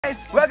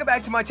Guys, welcome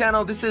back to my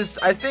channel. This is,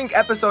 I think,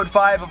 episode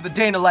 5 of the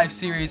Day in the Life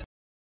series.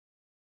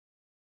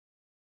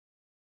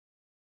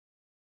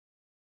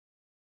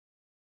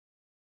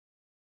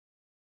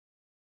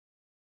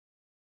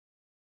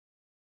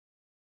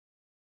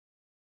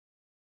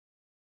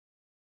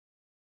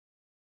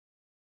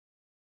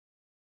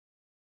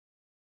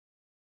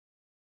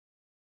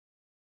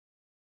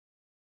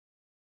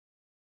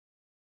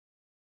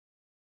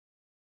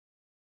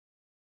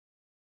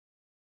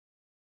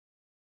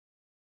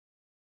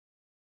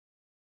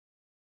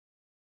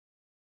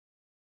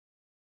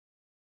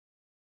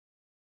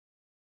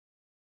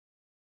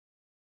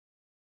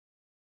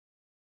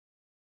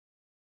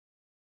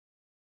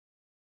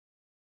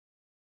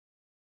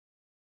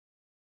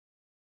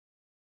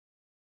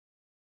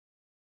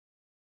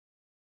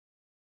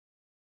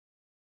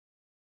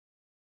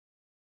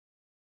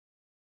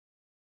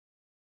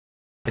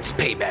 It's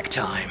payback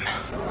time.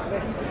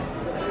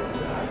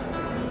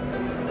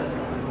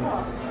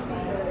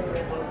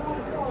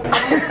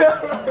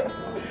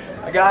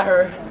 I got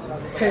her.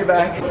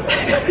 Payback.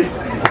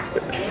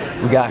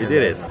 We got her. You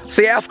did it.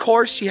 So yeah, of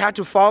course, she had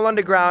to fall on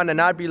the ground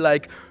and I'd be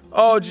like,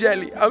 oh,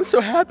 Jelly, I'm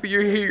so happy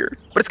you're here.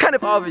 But it's kind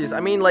of obvious.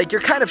 I mean, like,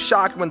 you're kind of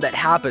shocked when that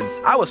happens.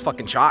 I was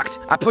fucking shocked.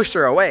 I pushed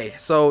her away,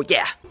 so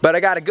yeah. But I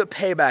got a good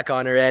payback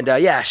on her, and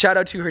yeah, shout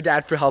out to her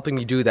dad for helping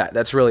me do that.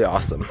 That's really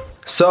awesome.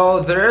 So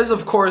there is,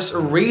 of course, a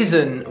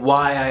reason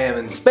why I am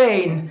in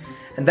Spain,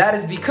 and that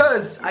is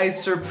because I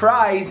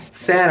surprised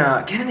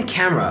Santa. Get in the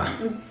camera.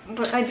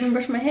 But I didn't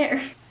brush my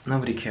hair.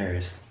 Nobody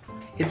cares.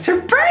 It's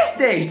her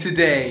birthday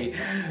today.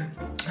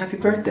 Happy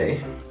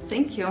birthday.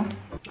 Thank you.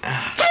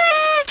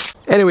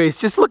 Anyways,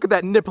 just look at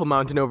that nipple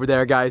mountain over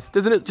there, guys.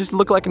 Doesn't it just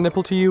look like a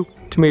nipple to you?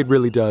 To me, it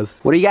really does.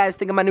 What do you guys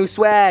think of my new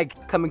swag?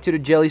 Coming to the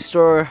Jelly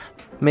store,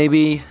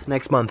 maybe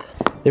next month.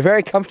 They're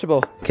very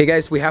comfortable. Okay,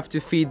 guys, we have to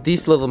feed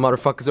these little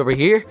motherfuckers over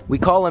here. We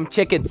call them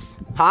chickens.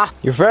 Huh?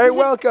 You're very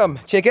welcome,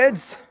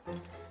 chickens.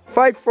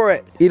 Fight for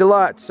it. Eat a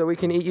lot so we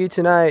can eat you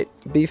tonight.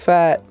 Be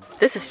fat.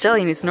 This is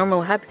Jelly in its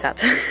normal habitat.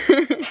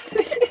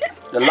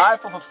 The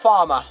life of a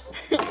farmer.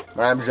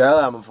 My name's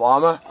Jelly, I'm a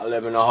farmer. I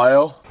live in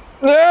Ohio.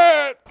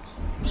 Oh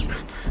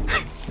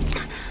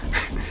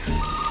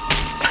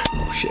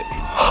shit.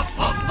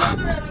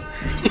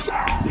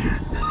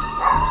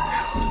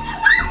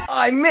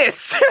 I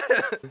missed!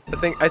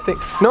 I think,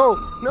 no.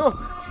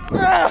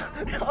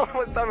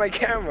 Almost on my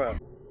camera.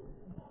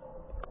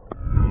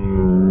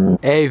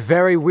 A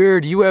very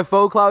weird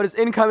UFO cloud is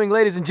incoming,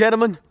 ladies and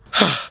gentlemen.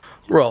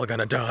 We're all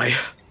gonna die.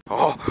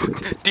 Oh,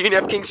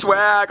 DNF King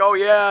swag, oh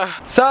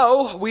yeah.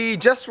 So, we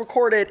just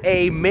recorded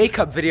a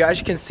makeup video. As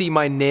you can see,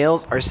 my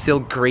nails are still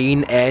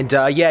green, and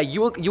yeah,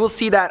 you will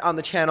see that on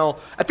the channel.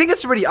 I think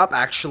it's already up,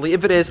 actually.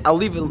 If it is, I'll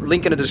leave a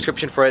link in the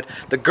description for it.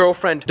 The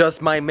girlfriend does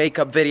my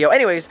makeup video.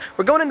 Anyways,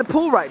 we're going in the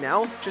pool right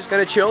now. Just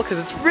gonna chill, because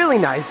it's really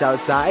nice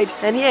outside.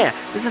 And yeah,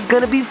 this is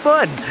gonna be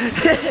fun.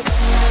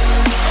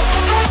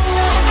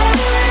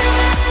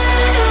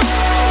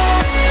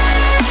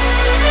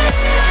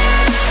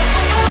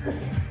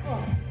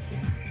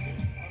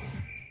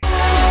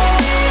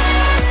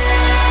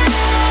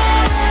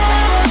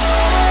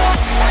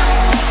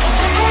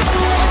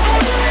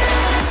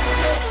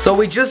 So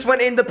we just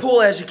went in the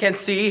pool, as you can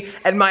see,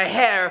 and my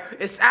hair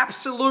is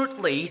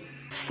absolutely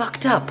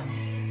fucked up.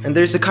 And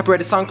there's a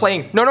copyrighted song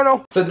playing.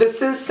 No. So this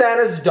is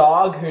Santa's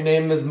dog. Her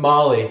name is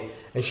Molly,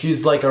 and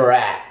she's like a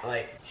rat.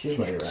 Like she's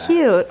like a rat.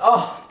 Cute.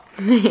 Oh,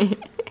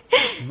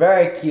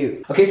 very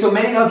cute. Okay, so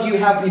many of you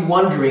have been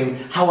wondering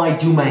how I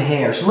do my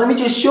hair. So let me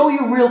just show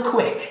you real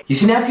quick. You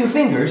snap your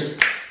fingers,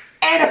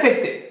 and I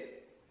fixed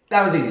it.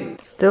 That was easy.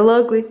 Still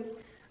ugly.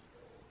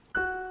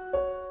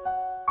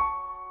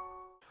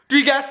 Do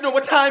you guys know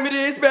what time it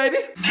is, baby?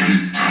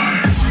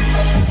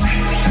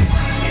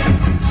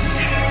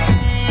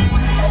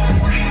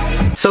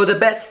 So the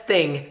best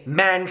thing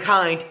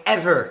mankind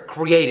ever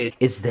created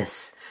is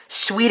this.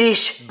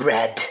 Swedish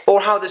bread.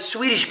 Or how the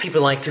Swedish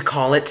people like to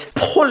call it,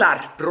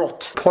 Polarbröd.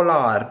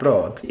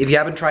 Polarbröd. If you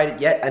haven't tried it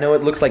yet, I know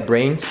it looks like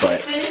brains,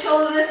 but... Finish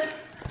all of this?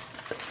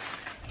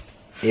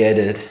 Yeah, I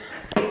did.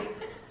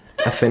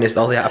 I finished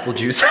all the apple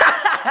juice.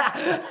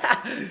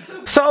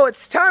 So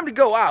it's time to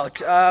go out.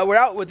 We're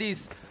out with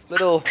these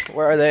little,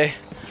 where are they?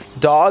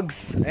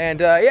 Dogs. And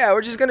yeah,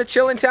 we're just gonna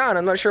chill in town.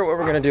 I'm not sure what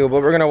we're gonna do,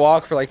 but we're gonna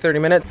walk for like 30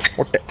 minutes.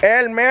 What the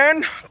hell,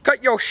 man?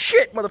 Cut your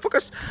shit,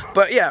 motherfuckers.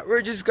 But yeah,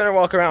 we're just gonna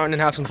walk around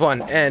and have some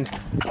fun. And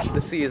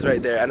the sea is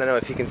right there. I don't know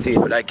if you can see it,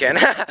 but I can.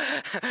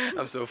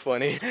 I'm so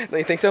funny. Don't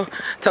you think so?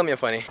 Tell me I'm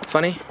funny.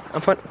 Funny?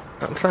 I'm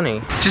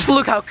funny. Just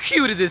look how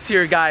cute it is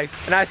here, guys.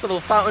 Nice little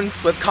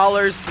fountains with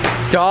collars,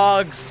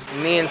 dogs,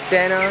 me and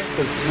Santa.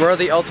 We're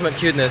the ultimate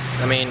cuteness.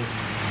 I mean,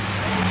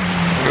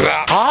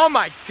 oh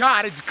my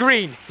god, it's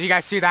green. Do you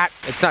guys see that?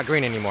 It's not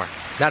green anymore.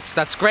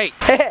 That's great.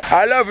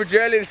 I love a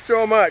Jelly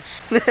so much.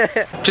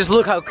 Just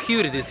look how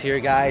cute it is here,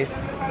 guys.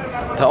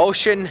 The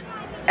ocean,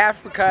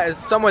 Africa is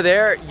somewhere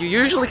there. You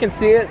usually can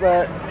see it,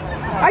 but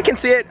I can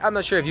see it. I'm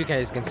not sure if you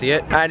guys can see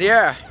it. And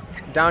yeah,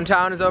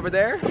 downtown is over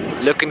there.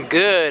 Looking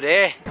good,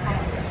 eh?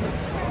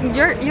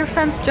 Your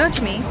friends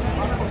judge me.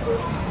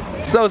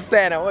 So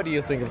Santa, what do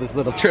you think of this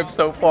little trip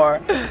so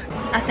far?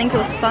 I think it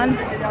was fun,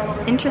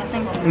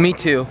 interesting. Me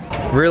too.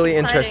 Really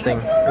interesting.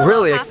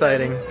 Really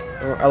exciting.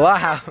 A lot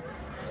happened.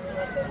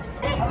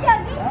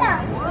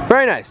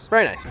 Very nice,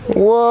 very nice.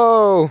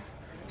 Whoa.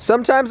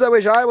 Sometimes I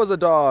wish I was a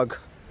dog.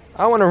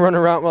 I want to run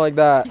around like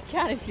that. You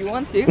can if you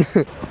want to.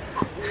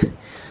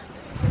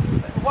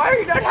 Why are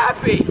you not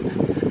happy?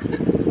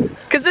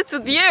 Cause it's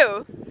with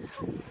you.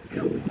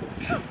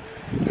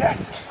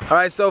 Yes. All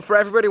right, so for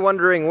everybody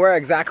wondering where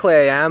exactly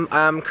I am,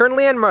 I'm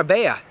currently in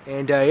Marbella,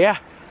 and yeah,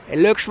 it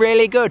looks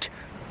really good,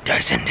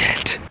 doesn't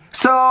it?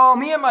 So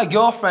me and my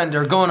girlfriend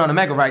are going on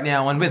Omegle right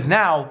now, and with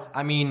now,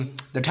 I mean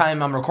the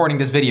time I'm recording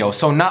this video,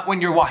 so not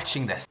when you're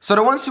watching this. So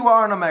the ones who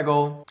are on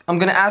Omegle, I'm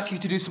gonna ask you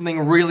to do something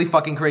really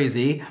fucking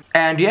crazy,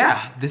 and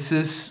yeah, this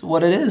is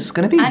what it is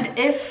gonna be. And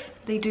if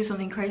they do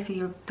something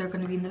crazy, they're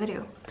gonna be in the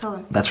video. Tell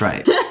them. That's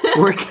right. It's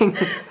working.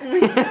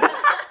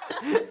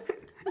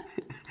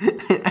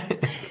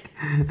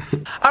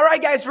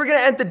 Alright guys, we're gonna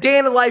end the day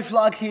in the life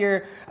vlog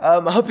here. I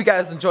hope you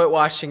guys enjoyed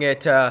watching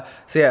it. So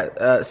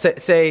yeah,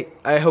 say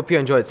I hope you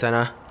enjoyed,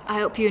 Senna. I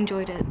hope you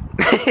enjoyed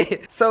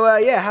it. So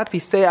yeah, happy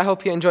say I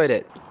hope you enjoyed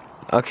it.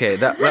 Okay,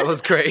 that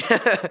was great.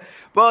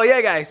 Well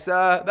yeah guys,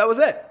 that was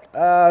it.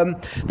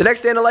 The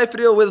next day in the life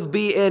video will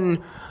be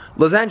in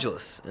Los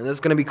Angeles, and that's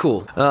gonna be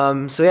cool.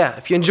 So yeah,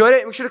 if you enjoyed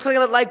it, make sure to click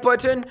on that like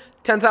button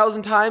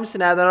 10,000 times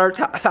and add another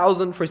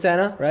 1,000 for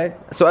Santa, right?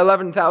 So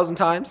 11,000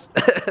 times.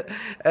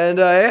 And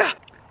yeah.